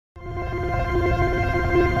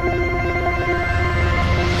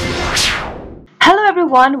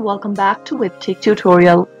everyone, welcome back to Webtech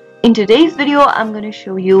Tutorial. In today's video, I'm going to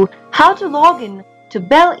show you how to log in to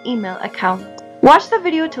Bell email account. Watch the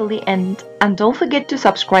video till the end and don't forget to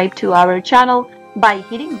subscribe to our channel by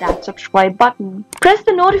hitting that subscribe button. Press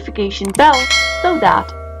the notification bell so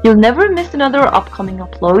that you'll never miss another upcoming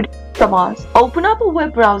upload from us. Open up a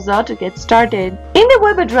web browser to get started. In the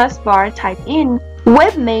web address bar, type in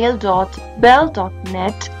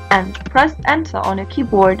webmail.bell.net and press enter on your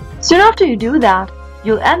keyboard. Soon after you do that,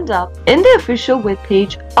 you'll end up in the official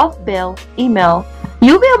webpage of Bell Email.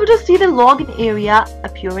 You'll be able to see the login area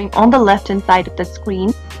appearing on the left hand side of the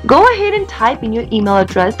screen. Go ahead and type in your email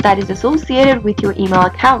address that is associated with your email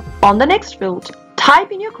account. On the next field,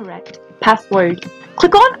 type in your correct password.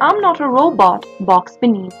 Click on I'm not a robot box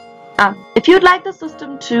beneath. If you'd like the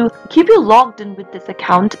system to keep you logged in with this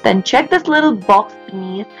account, then check this little box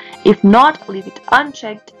beneath. If not, leave it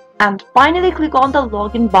unchecked. And finally click on the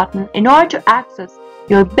login button in order to access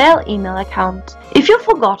your Bell email account. If you've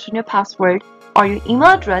forgotten your password or your email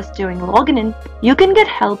address during logging in, you can get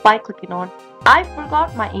help by clicking on I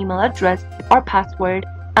forgot my email address or password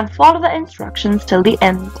and follow the instructions till the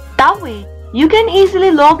end. That way, you can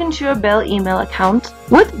easily log into your Bell email account.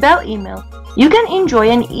 With Bell email, you can enjoy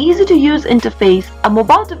an easy to use interface, a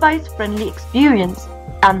mobile device friendly experience,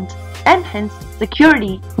 and enhanced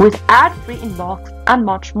security with ad-free inbox and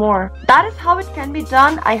much more. That is how it can be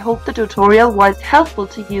done. I hope the tutorial was helpful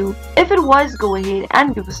to you. If it was, go ahead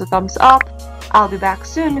and give us a thumbs up. I'll be back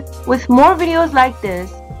soon with more videos like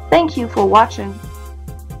this. Thank you for watching.